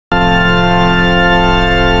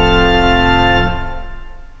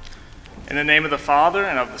In the name of the Father,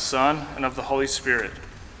 and of the Son, and of the Holy Spirit.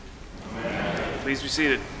 Amen. Please be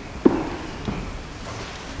seated.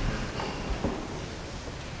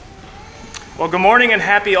 Well, good morning and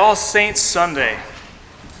happy All Saints Sunday.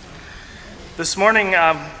 This morning,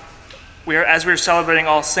 as we're celebrating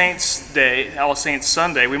All Saints Day, All Saints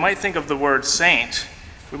Sunday, we might think of the word saint.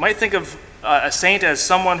 We might think of a saint as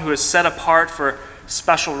someone who is set apart for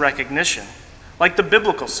special recognition, like the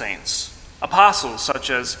biblical saints, apostles such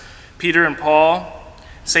as Peter and Paul,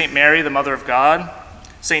 St. Mary, the Mother of God,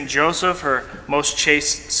 St. Joseph, her most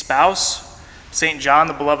chaste spouse, St. John,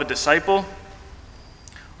 the beloved disciple.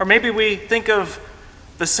 Or maybe we think of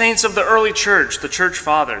the saints of the early church, the church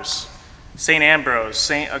fathers, St. Ambrose,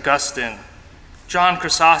 St. Augustine, John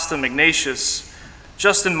Chrysostom, Ignatius,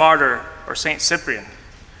 Justin Martyr, or St. Cyprian.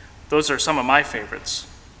 Those are some of my favorites.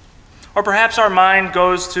 Or perhaps our mind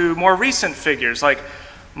goes to more recent figures like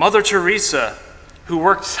Mother Teresa, who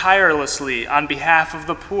worked tirelessly on behalf of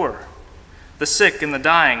the poor, the sick and the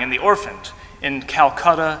dying and the orphaned in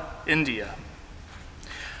Calcutta, India.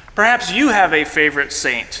 Perhaps you have a favorite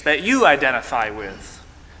saint that you identify with,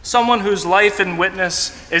 someone whose life and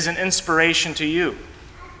witness is an inspiration to you,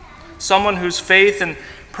 someone whose faith and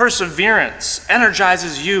perseverance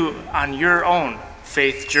energizes you on your own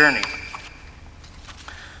faith journey.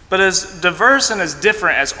 But as diverse and as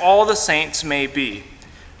different as all the saints may be,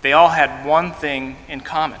 they all had one thing in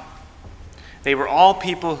common. They were all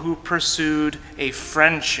people who pursued a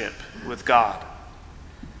friendship with God.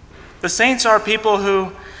 The saints are people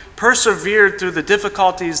who persevered through the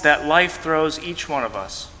difficulties that life throws each one of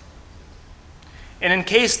us. And in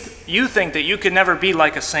case you think that you could never be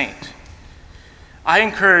like a saint, I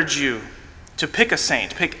encourage you to pick a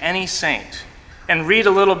saint, pick any saint, and read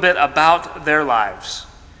a little bit about their lives.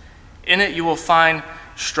 In it you will find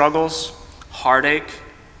struggles, heartache,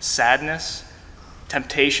 sadness,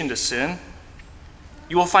 temptation to sin.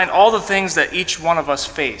 You will find all the things that each one of us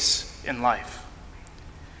face in life.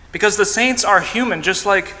 Because the saints are human just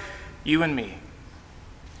like you and me.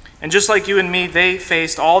 And just like you and me, they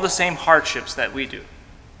faced all the same hardships that we do.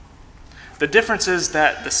 The difference is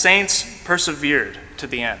that the saints persevered to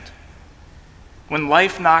the end. When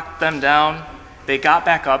life knocked them down, they got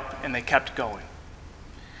back up and they kept going.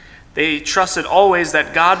 They trusted always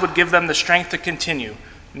that God would give them the strength to continue,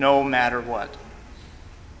 no matter what.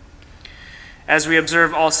 As we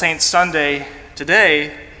observe All Saints Sunday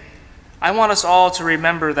today, I want us all to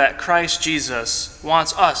remember that Christ Jesus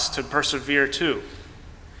wants us to persevere too.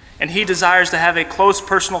 And he desires to have a close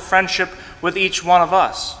personal friendship with each one of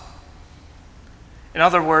us. In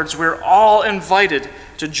other words, we're all invited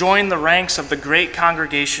to join the ranks of the great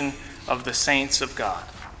congregation of the saints of God.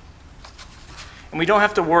 And we don't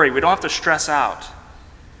have to worry, we don't have to stress out,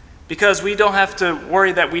 because we don't have to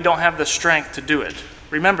worry that we don't have the strength to do it.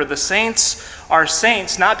 Remember, the saints are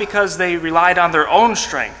saints not because they relied on their own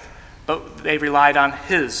strength, but they relied on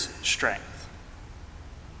his strength.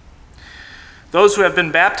 Those who have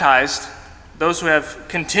been baptized, those who have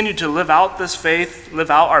continued to live out this faith, live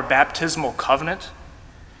out our baptismal covenant,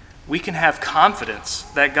 we can have confidence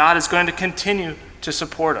that God is going to continue to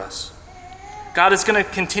support us. God is going to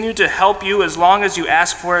continue to help you as long as you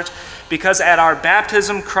ask for it, because at our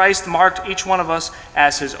baptism, Christ marked each one of us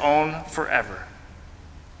as his own forever.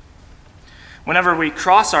 Whenever we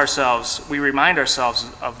cross ourselves, we remind ourselves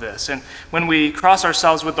of this. And when we cross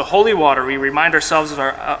ourselves with the holy water, we remind ourselves of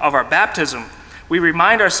our baptism. We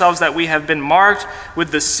remind ourselves that we have been marked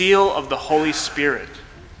with the seal of the Holy Spirit,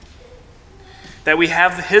 that we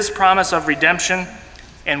have his promise of redemption,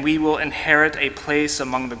 and we will inherit a place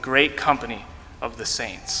among the great company of the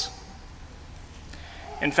saints.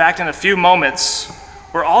 In fact, in a few moments,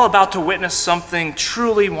 we're all about to witness something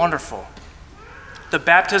truly wonderful. The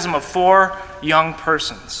baptism of 4 young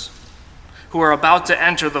persons who are about to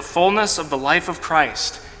enter the fullness of the life of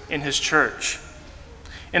Christ in his church.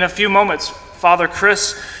 In a few moments, Father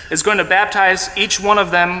Chris is going to baptize each one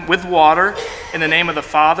of them with water in the name of the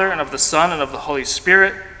Father and of the Son and of the Holy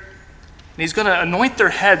Spirit. And he's going to anoint their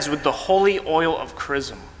heads with the holy oil of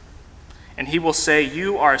chrism. And he will say,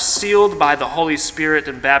 "You are sealed by the Holy Spirit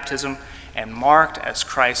in baptism and marked as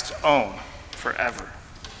Christ's own forever."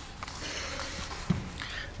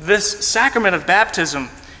 This sacrament of baptism,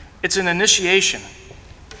 it's an initiation.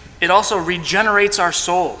 It also regenerates our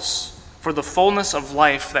souls for the fullness of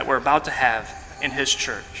life that we're about to have in his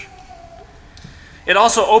church. It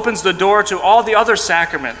also opens the door to all the other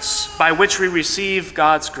sacraments by which we receive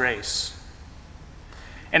God's grace.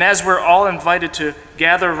 And as we're all invited to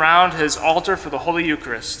gather around his altar for the Holy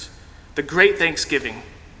Eucharist, the great Thanksgiving,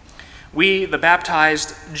 we, the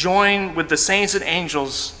baptized, join with the saints and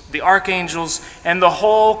angels the archangels, and the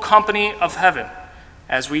whole company of heaven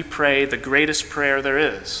as we pray the greatest prayer there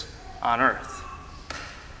is on earth.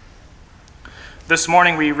 This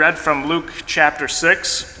morning we read from Luke chapter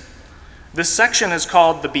 6. This section is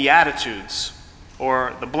called the Beatitudes,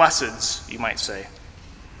 or the Blesseds, you might say.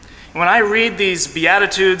 And when I read these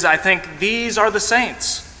Beatitudes, I think these are the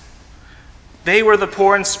saints. They were the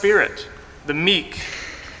poor in spirit, the meek,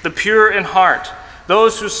 the pure in heart,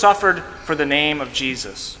 those who suffered for the name of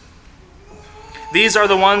Jesus. These are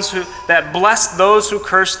the ones that blessed those who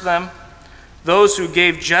cursed them, those who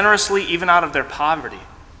gave generously even out of their poverty,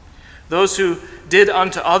 those who did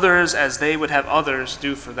unto others as they would have others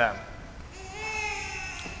do for them.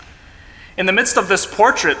 In the midst of this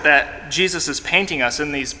portrait that Jesus is painting us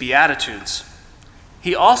in these Beatitudes,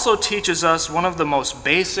 he also teaches us one of the most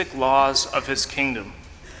basic laws of his kingdom,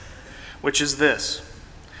 which is this: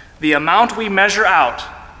 the amount we measure out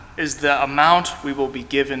is the amount we will be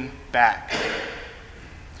given back.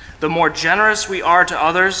 The more generous we are to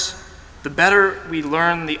others, the better we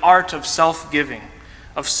learn the art of self-giving,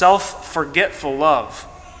 of self-forgetful love.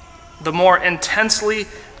 The more intensely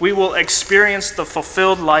we will experience the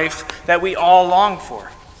fulfilled life that we all long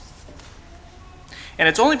for. And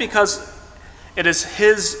it's only because it is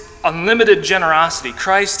his unlimited generosity,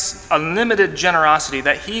 Christ's unlimited generosity,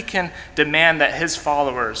 that he can demand that his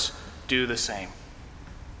followers do the same.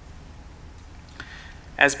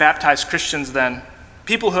 As baptized Christians, then,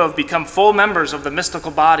 people who have become full members of the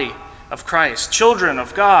mystical body of Christ, children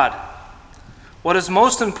of God, what is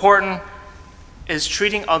most important is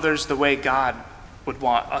treating others the way God would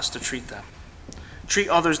want us to treat them. Treat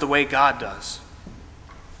others the way God does.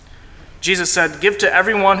 Jesus said, "Give to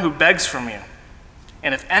everyone who begs from you,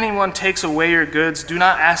 and if anyone takes away your goods, do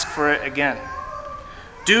not ask for it again.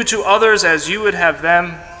 Do to others as you would have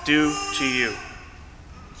them do to you."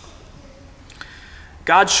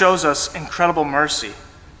 God shows us incredible mercy,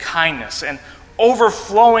 kindness, and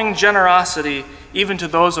overflowing generosity even to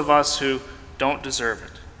those of us who don't deserve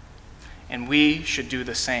it. And we should do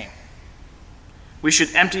the same. We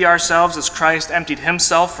should empty ourselves as Christ emptied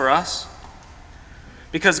himself for us,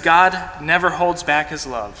 because God never holds back his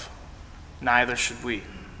love. Neither should we.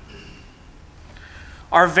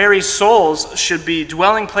 Our very souls should be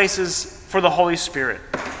dwelling places for the Holy Spirit,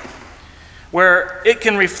 where it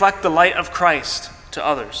can reflect the light of Christ to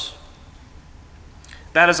others.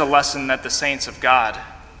 That is a lesson that the saints of God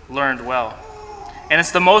learned well. And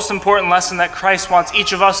it's the most important lesson that Christ wants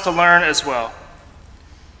each of us to learn as well.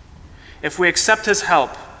 If we accept his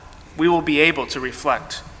help, we will be able to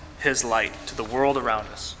reflect his light to the world around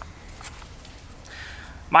us.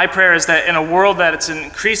 My prayer is that in a world that it's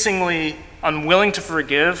increasingly unwilling to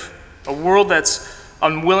forgive, a world that's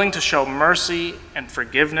unwilling to show mercy and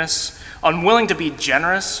forgiveness, unwilling to be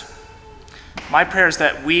generous, my prayer is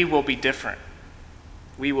that we will be different.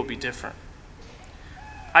 We will be different.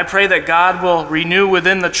 I pray that God will renew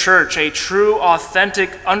within the church a true,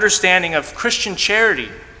 authentic understanding of Christian charity,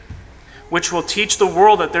 which will teach the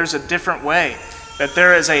world that there's a different way, that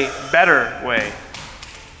there is a better way.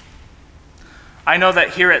 I know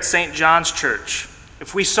that here at St. John's Church,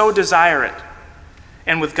 if we so desire it,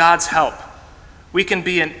 and with God's help, we can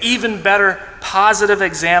be an even better positive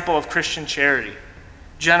example of Christian charity,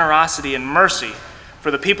 generosity, and mercy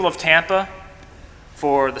for the people of Tampa,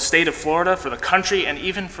 for the state of Florida, for the country, and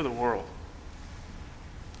even for the world.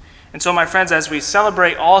 And so, my friends, as we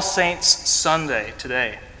celebrate All Saints Sunday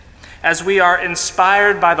today, as we are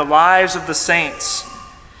inspired by the lives of the saints,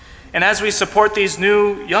 and as we support these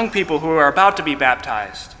new young people who are about to be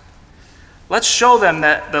baptized, let's show them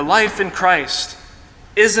that the life in Christ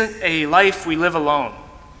isn't a life we live alone,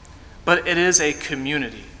 but it is a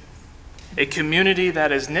community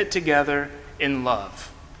that is knit together in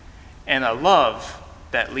love, and a love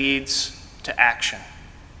that leads to action.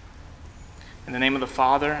 In the name of the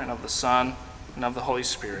Father, and of the Son, and of the Holy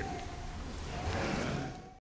Spirit.